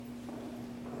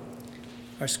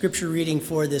Our scripture reading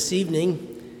for this evening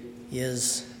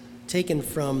is taken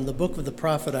from the book of the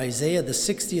prophet Isaiah, the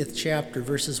 60th chapter,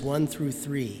 verses 1 through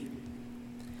 3.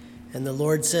 And the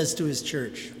Lord says to his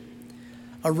church,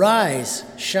 "Arise,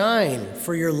 shine,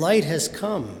 for your light has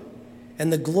come,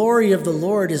 and the glory of the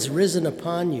Lord is risen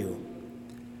upon you.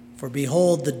 For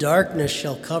behold, the darkness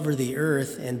shall cover the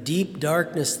earth, and deep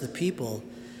darkness the people.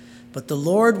 But the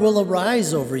Lord will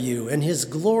arise over you, and his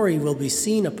glory will be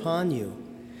seen upon you.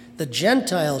 The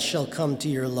Gentiles shall come to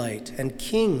your light, and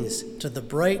kings to the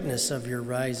brightness of your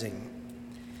rising."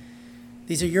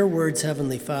 These are your words,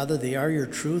 Heavenly Father. They are your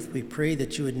truth. We pray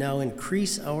that you would now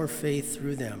increase our faith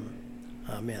through them.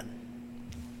 Amen.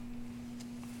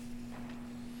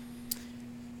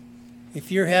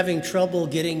 If you're having trouble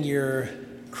getting your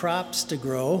crops to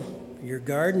grow, your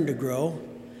garden to grow,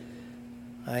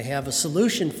 I have a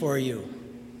solution for you.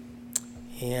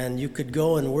 And you could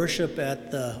go and worship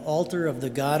at the altar of the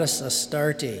goddess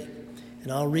Astarte.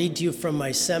 And I'll read to you from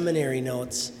my seminary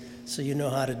notes so you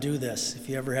know how to do this if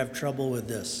you ever have trouble with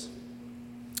this.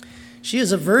 She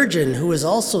is a virgin who is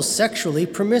also sexually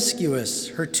promiscuous.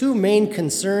 Her two main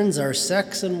concerns are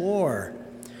sex and war.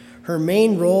 Her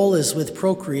main role is with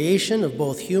procreation of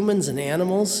both humans and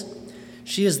animals.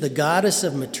 She is the goddess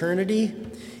of maternity.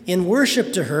 In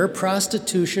worship to her,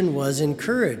 prostitution was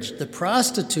encouraged. The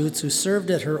prostitutes who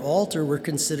served at her altar were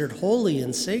considered holy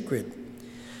and sacred.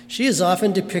 She is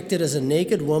often depicted as a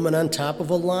naked woman on top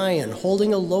of a lion,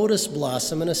 holding a lotus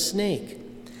blossom and a snake.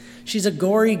 She's a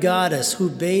gory goddess who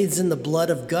bathes in the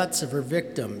blood of guts of her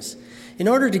victims. In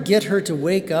order to get her to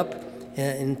wake up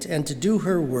and to do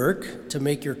her work, to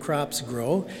make your crops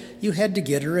grow, you had to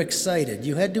get her excited.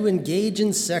 You had to engage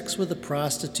in sex with a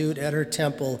prostitute at her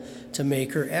temple to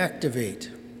make her activate.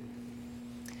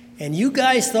 And you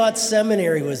guys thought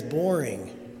seminary was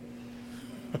boring.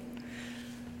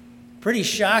 Pretty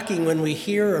shocking when we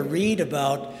hear or read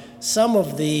about some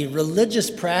of the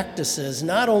religious practices,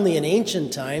 not only in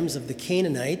ancient times of the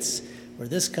Canaanites, where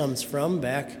this comes from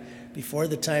back before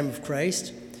the time of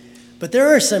Christ, but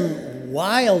there are some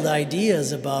wild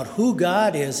ideas about who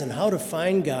God is and how to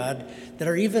find God that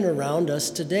are even around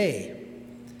us today.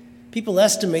 People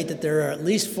estimate that there are at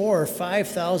least 4,000 or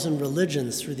 5,000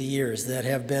 religions through the years that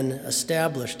have been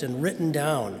established and written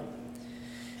down.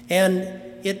 And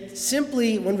it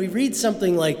simply, when we read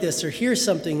something like this or hear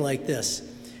something like this,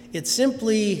 it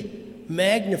simply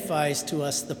magnifies to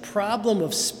us the problem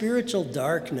of spiritual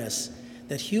darkness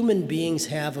that human beings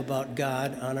have about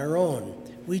God on our own.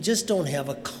 We just don't have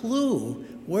a clue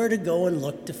where to go and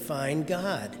look to find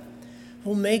God.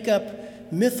 We'll make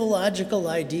up mythological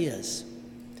ideas.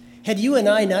 Had you and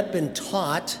I not been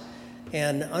taught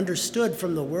and understood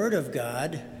from the Word of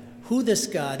God who this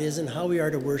God is and how we are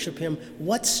to worship him,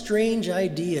 what strange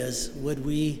ideas would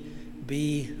we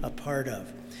be a part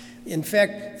of? In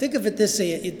fact, think of it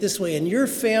this way. In your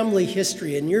family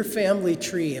history, in your family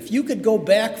tree, if you could go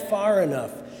back far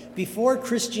enough before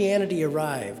Christianity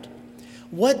arrived,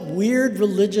 what weird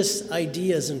religious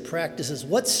ideas and practices,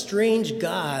 what strange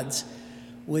gods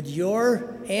would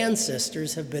your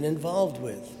ancestors have been involved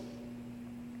with?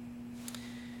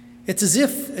 It's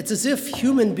as if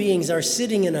human beings are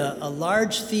sitting in a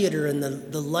large theater and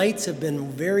the lights have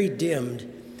been very dimmed,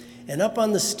 and up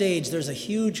on the stage there's a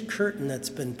huge curtain that's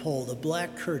been pulled, a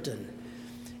black curtain.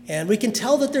 And we can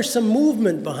tell that there's some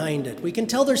movement behind it. We can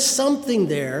tell there's something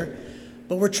there,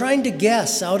 but we're trying to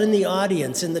guess out in the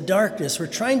audience, in the darkness. We're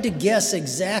trying to guess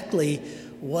exactly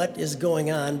what is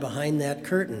going on behind that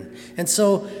curtain. And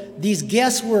so these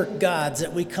guesswork gods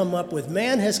that we come up with,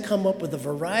 man has come up with a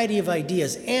variety of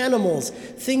ideas, animals,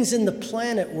 things in the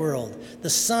planet world, the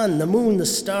sun, the moon, the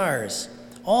stars,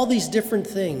 all these different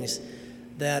things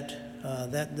that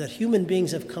human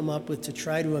beings have come up with to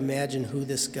try to imagine who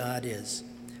this God is.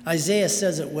 Isaiah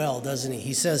says it well, doesn't he?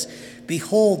 He says,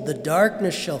 "Behold, the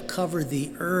darkness shall cover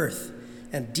the earth,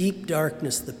 and deep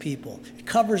darkness the people." It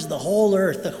covers the whole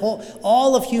earth,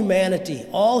 all of humanity,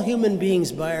 all human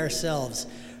beings by ourselves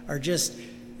are just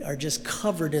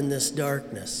covered in this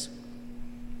darkness.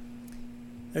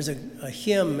 There's a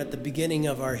hymn at the beginning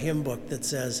of our hymn book that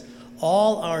says,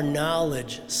 "All our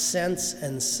knowledge, sense,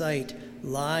 and sight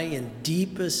lie in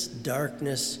deepest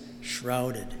darkness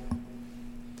shrouded."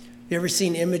 You ever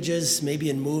seen images, maybe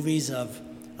in movies, of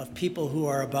people who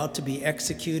are about to be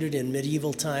executed in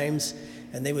medieval times,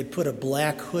 and they would put a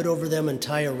black hood over them and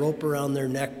tie a rope around their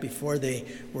neck before they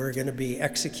were going to be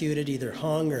executed, either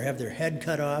hung or have their head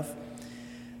cut off?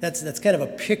 That's kind of a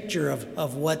picture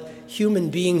of what human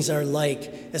beings are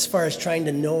like as far as trying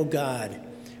to know God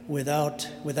without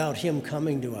him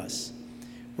coming to us.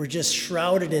 We're just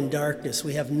shrouded in darkness.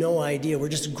 We have no idea. We're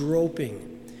just groping.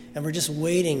 and we're just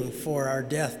waiting for our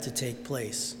death to take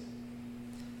place.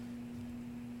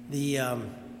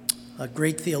 A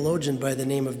great theologian by the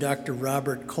name of Dr.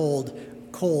 Robert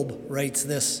Kolb writes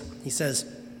this. He says,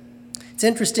 "It's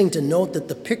interesting to note that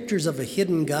the pictures of a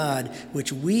hidden God,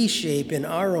 which we shape in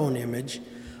our own image,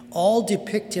 all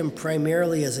depict him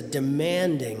primarily as a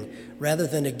demanding rather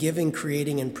than a giving,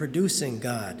 creating, and producing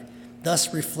God,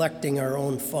 thus reflecting our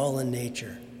own fallen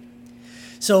nature."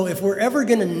 So if we're ever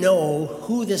going to know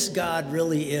who this God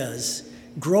really is,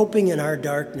 groping in our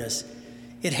darkness,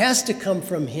 it has to come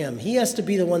from him. He has to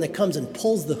be the one that comes and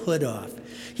pulls the hood off.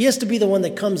 He has to be the one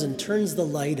that comes and turns the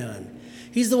light on.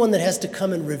 He's the one that has to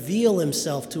come and reveal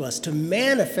himself to us, to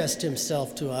manifest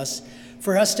himself to us,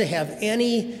 for us to have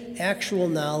any actual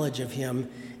knowledge of him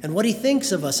and what he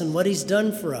thinks of us and what he's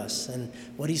done for us and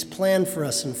what he's planned for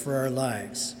us and for our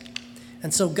lives.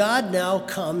 And so God now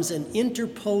comes and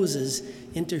interposes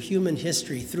into human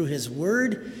history through his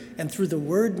word and through the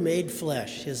word made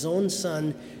flesh, his own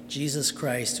son, Jesus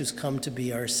Christ, who's come to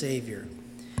be our Savior.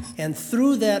 And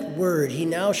through that word, he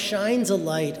now shines a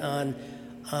light on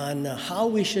how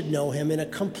we should know him in a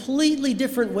completely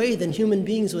different way than human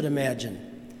beings would imagine.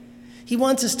 He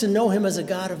wants us to know him as a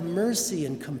God of mercy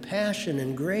and compassion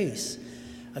and grace,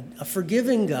 a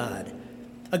forgiving God,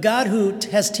 a God who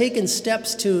has taken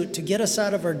steps to get us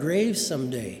out of our graves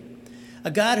someday,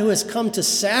 a God who has come to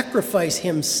sacrifice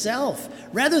himself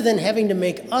rather than having to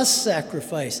make us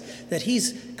sacrifice, that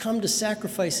he's come to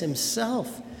sacrifice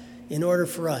himself in order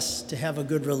for us to have a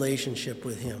good relationship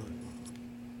with him.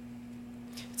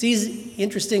 It's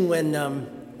interesting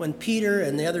when Peter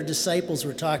and the other disciples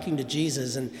were talking to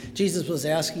Jesus, and Jesus was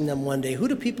asking them one day, "Who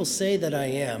do people say that I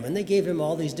am?" And they gave him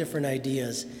all these different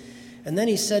ideas. And then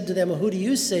he said to them, "Who do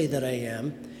you say that I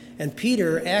am?" And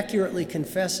Peter accurately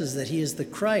confesses that he is the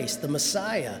Christ, the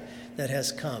Messiah that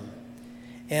has come.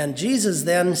 And Jesus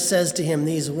then says to him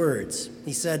these words.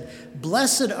 He said,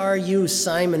 "Blessed are you,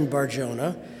 Simon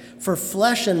Bar-Jonah, for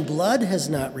flesh and blood has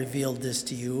not revealed this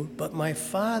to you, but my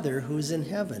Father who's in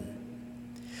heaven."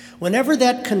 Whenever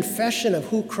that confession of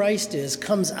who Christ is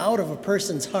comes out of a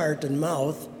person's heart and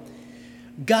mouth,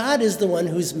 God is the one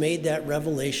who's made that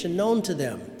revelation known to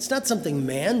them. It's not something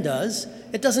man does.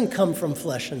 It doesn't come from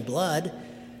flesh and blood.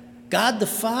 God the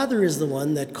Father is the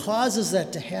one that causes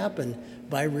that to happen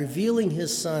by revealing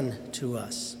his Son to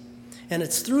us. And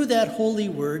it's through that holy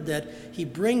word that he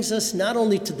brings us not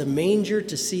only to the manger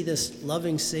to see this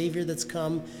loving Savior that's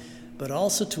come, but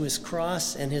also to his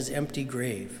cross and his empty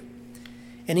grave.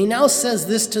 And he now says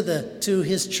this to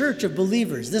his church of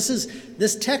believers.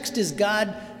 This text is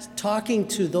God talking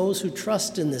to those who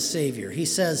trust in the Savior. He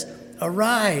says,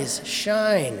 "Arise,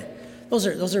 shine."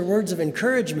 Those are words of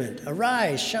encouragement.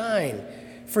 Arise, shine,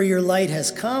 for your light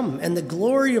has come, and the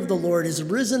glory of the Lord is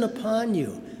risen upon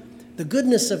you. The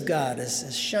goodness of God is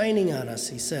shining on us,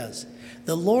 he says.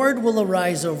 The Lord will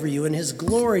arise over you, and his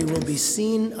glory will be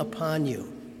seen upon you.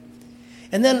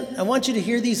 And then I want you to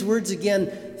hear these words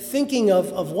again, thinking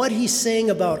of what he's saying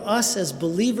about us as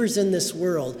believers in this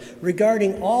world,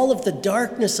 regarding all of the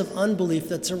darkness of unbelief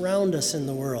that's around us in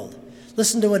the world.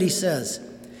 Listen to what he says.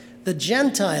 "The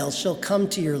Gentiles shall come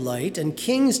to your light, and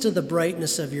kings to the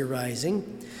brightness of your rising.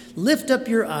 Lift up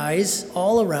your eyes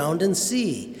all around and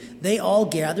see. They all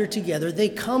gather together. They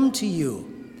come to you.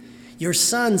 Your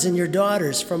sons and your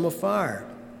daughters from afar,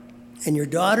 and your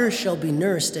daughters shall be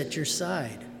nursed at your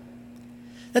side."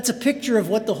 That's a picture of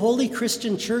what the holy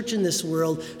Christian church in this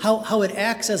world, how it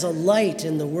acts as a light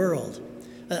in the world.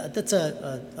 That's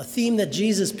a theme that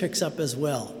Jesus picks up as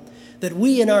well. That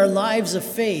we in our lives of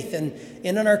faith and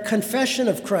in our confession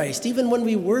of Christ, even when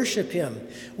we worship him,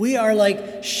 we are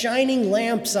like shining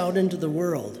lamps out into the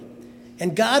world.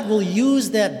 And God will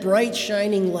use that bright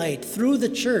shining light through the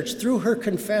church, through her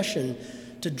confession,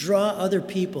 to draw other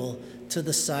people to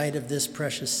the side of this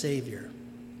precious Savior.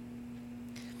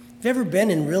 Have you ever been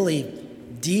in really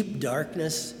deep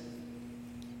darkness?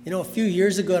 You know, a few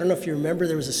years ago, I don't know if you remember,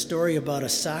 there was a story about a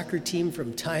soccer team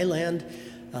from Thailand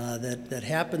that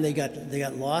happened. They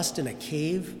got lost in a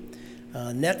cave.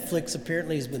 Netflix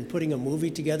apparently has been putting a movie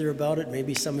together about it.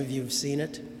 Maybe some of you have seen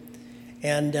it.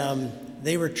 And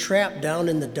they were trapped down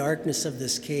in the darkness of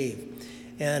this cave.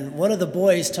 And one of the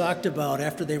boys talked about,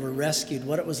 after they were rescued,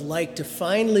 what it was like to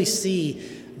finally see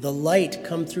the light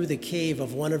come through the cave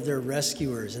of one of their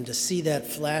rescuers and to see that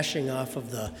flashing off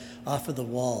of the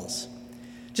walls.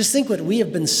 Just think what we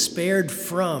have been spared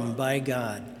from by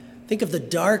God. Think of the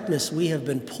darkness we have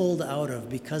been pulled out of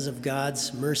because of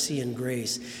God's mercy and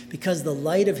grace, because the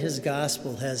light of his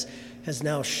gospel has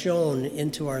now shone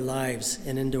into our lives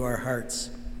and into our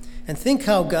hearts. And think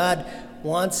how God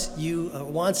wants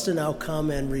to now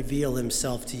come and reveal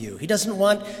himself to you. He doesn't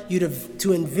want you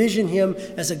to envision him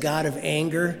as a God of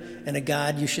anger and a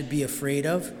God you should be afraid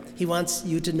of. He wants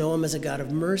you to know him as a God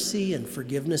of mercy and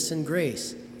forgiveness and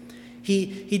grace.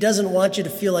 He doesn't want you to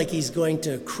feel like he's going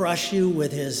to crush you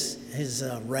with his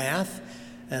wrath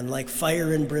and like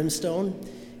fire and brimstone.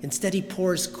 Instead, he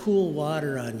pours cool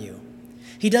water on you.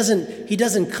 He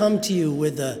doesn't come to you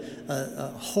with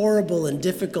a horrible and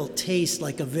difficult taste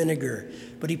like a vinegar,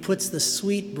 but he puts the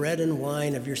sweet bread and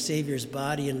wine of your Savior's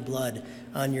body and blood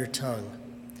on your tongue.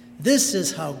 This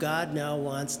is how God now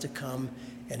wants to come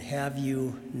and have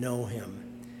you know him.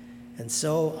 And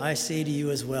so I say to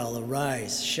you as well,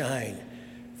 arise, shine,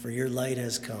 for your light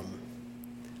has come.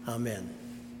 Amen.